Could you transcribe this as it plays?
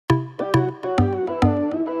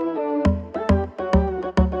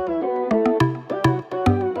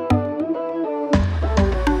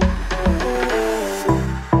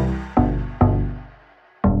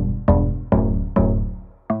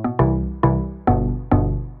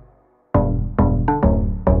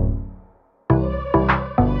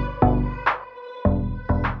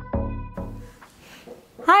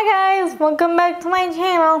guys, welcome back to my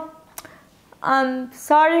channel.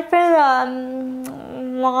 Sorry for the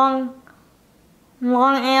long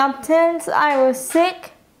absence. I was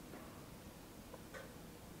sick.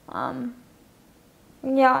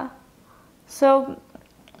 Yeah. So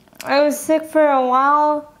I was sick for a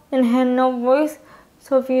while and had no voice.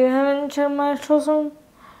 So if you haven't checked my social,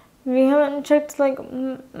 if you haven't checked like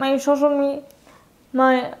my social media,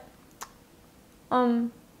 my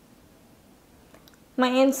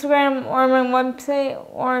Instagram or my website,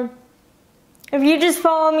 or if you just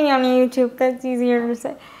follow me on YouTube, that's easier to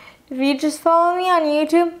say. If you just follow me on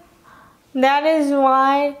YouTube, that is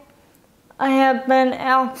why I have been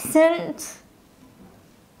absent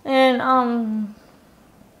and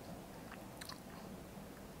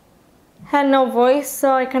had no voice,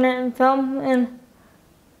 so I couldn't film, and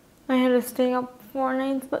I had to stay up 4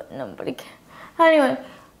 nights, but nobody cared. Anyway,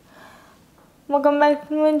 welcome back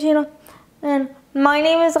to my channel, and my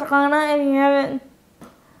name is Akana.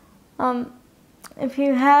 If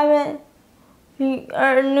you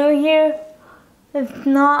are new here, if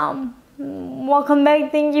not, welcome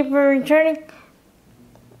back. Thank you for returning.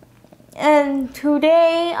 And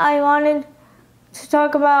today I wanted to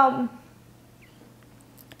talk about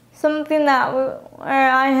something that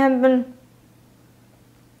where I have been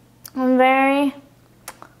very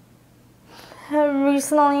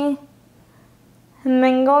recently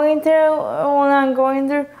been going through, well, not going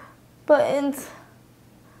through, but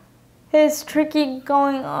it's tricky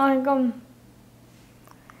going on.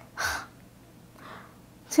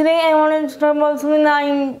 Today I wanted to talk about something that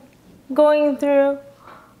I'm going through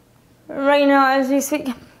right now as we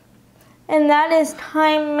speak, and that is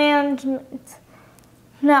time management.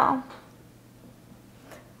 Now,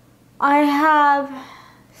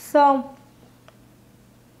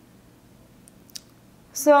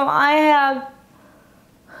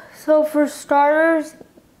 so for starters,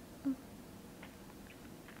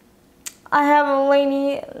 I have a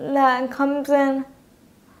lady that comes in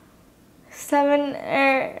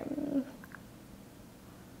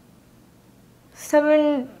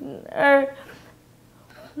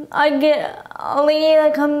I get a lady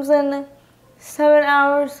that comes in 7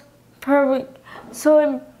 hours per week. So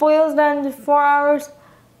it boils down to 4 hours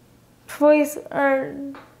twice a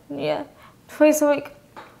week.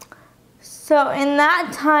 So in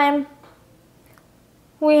that time,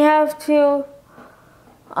 we have to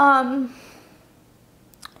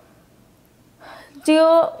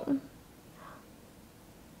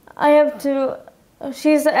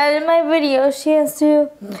she's to edit my video. She has to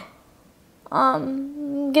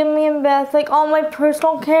give me a bath, like all my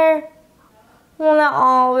personal care. Well, not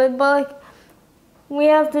all of it, but like we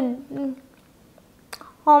have to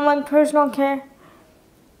all my personal care,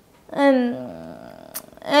 and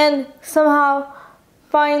somehow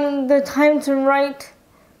find the time to write,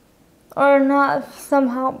 or not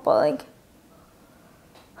somehow, but like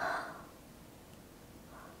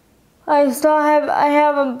I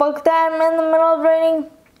have a book that I'm in the middle of writing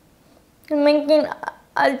and making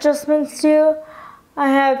adjustments to. I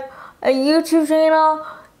have a YouTube channel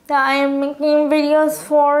that I am making videos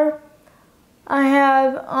for. I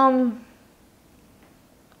have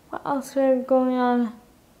what else do I have going on?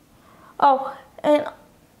 Oh, and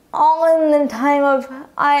all in the time of,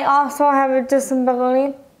 I also have a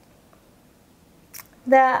disability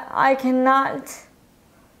that I cannot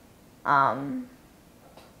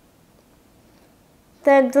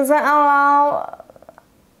that doesn't allow,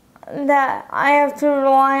 that I have to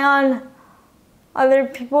rely on other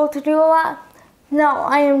people to do a lot. Now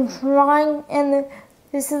I am trying, and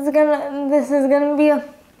this is gonna be a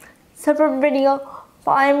separate video,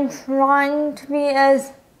 but I'm trying to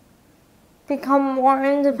become more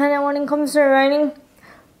independent when it comes to writing.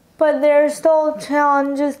 But there are still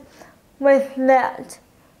challenges with that,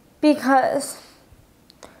 because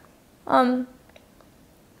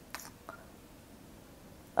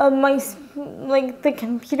the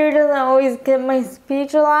computer doesn't always get my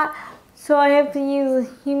speech a lot, so I have to use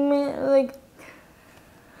humans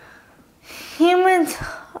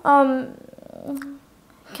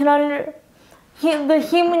the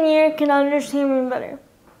human ear can understand me better.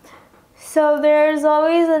 So there's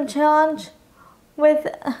always a challenge with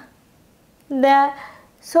that.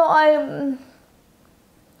 So I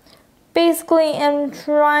basically am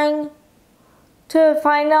trying to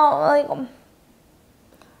find out, like,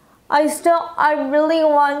 I really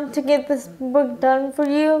want to get this book done for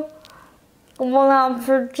you. Well, not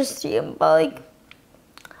for just you, but like,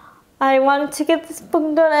 I want to get this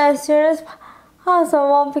book done as soon as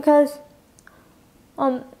possible, because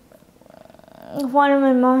one of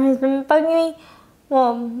my mom has been bugging me,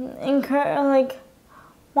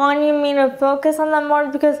 wanting me to focus on that more,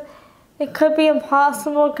 because it could be a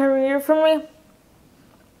possible career for me.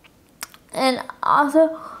 And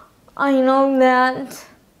also, I know that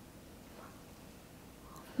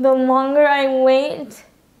the longer I wait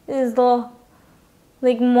is the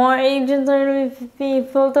more agents are going to be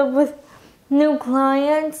filled up with new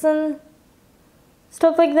clients and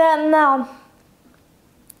stuff like that now.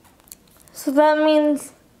 So that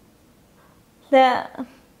means that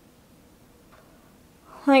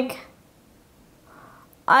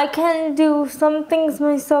I can do some things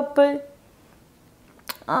myself, but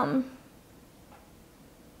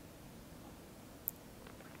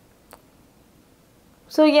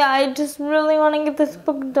so yeah, I just really want to get this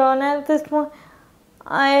book done. At this point,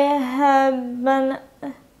 I have been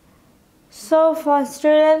so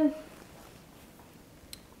frustrated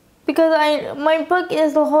because my book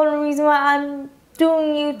is the whole reason why I'm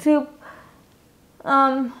doing YouTube,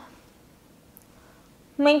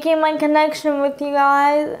 making my connection with you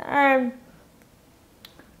guys, or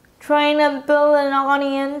trying to build an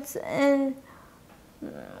audience. And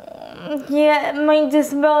yeah, my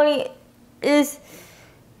disability is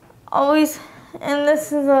always, and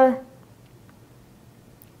this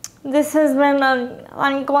has been an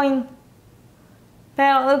ongoing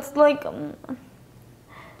battle.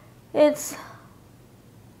 It's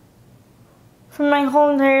for my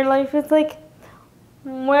whole entire life. It's like,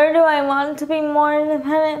 where do I want to be more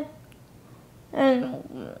independent?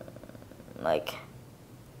 And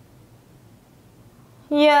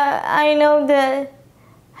yeah, I know that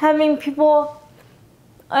having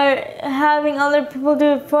other people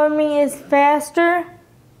do it for me is faster,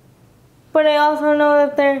 but I also know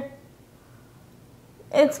that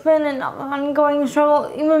it's been an ongoing struggle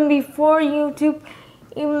even before YouTube,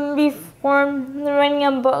 even before writing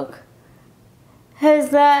a book. Has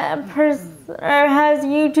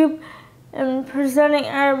YouTube and presenting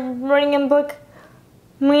or writing a book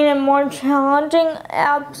made it more challenging?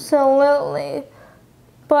 Absolutely.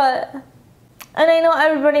 And I know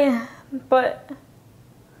everybody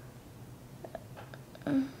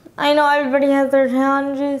has their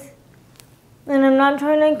challenges, and I'm not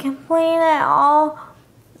trying to complain at all.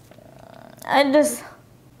 I just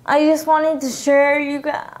wanted to share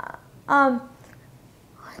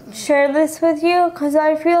this with you, because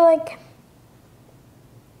I feel like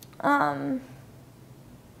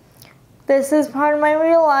this is part of my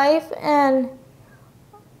real life, and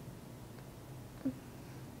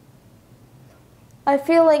I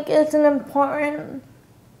feel like it's an important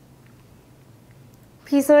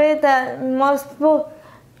piece of it that most people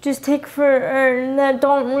just take or that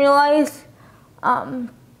don't realize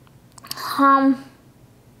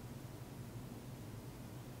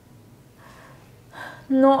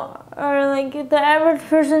the average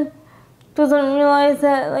person doesn't realize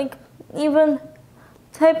that even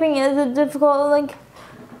typing is a difficult,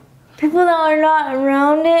 people that are not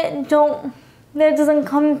around it that doesn't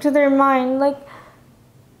come to their mind.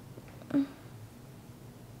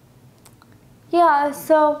 Yeah,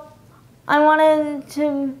 so I wanted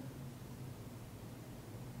to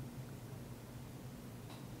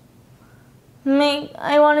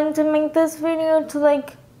make this video to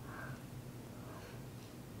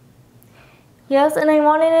yes, and I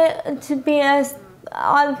wanted it to be as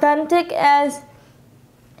authentic as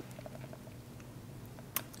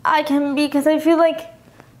I can be, because I feel like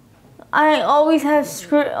I always have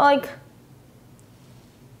scripted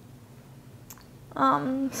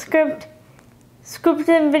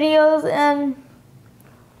videos, and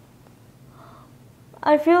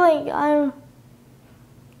I feel like I'm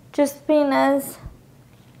just being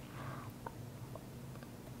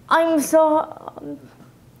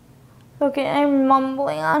okay, I'm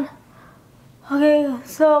mumbling on. Okay,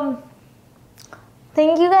 so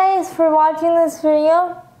thank you guys for watching this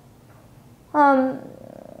video.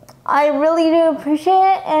 I really do appreciate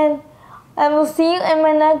it, and I will see you in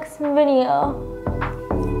my next video.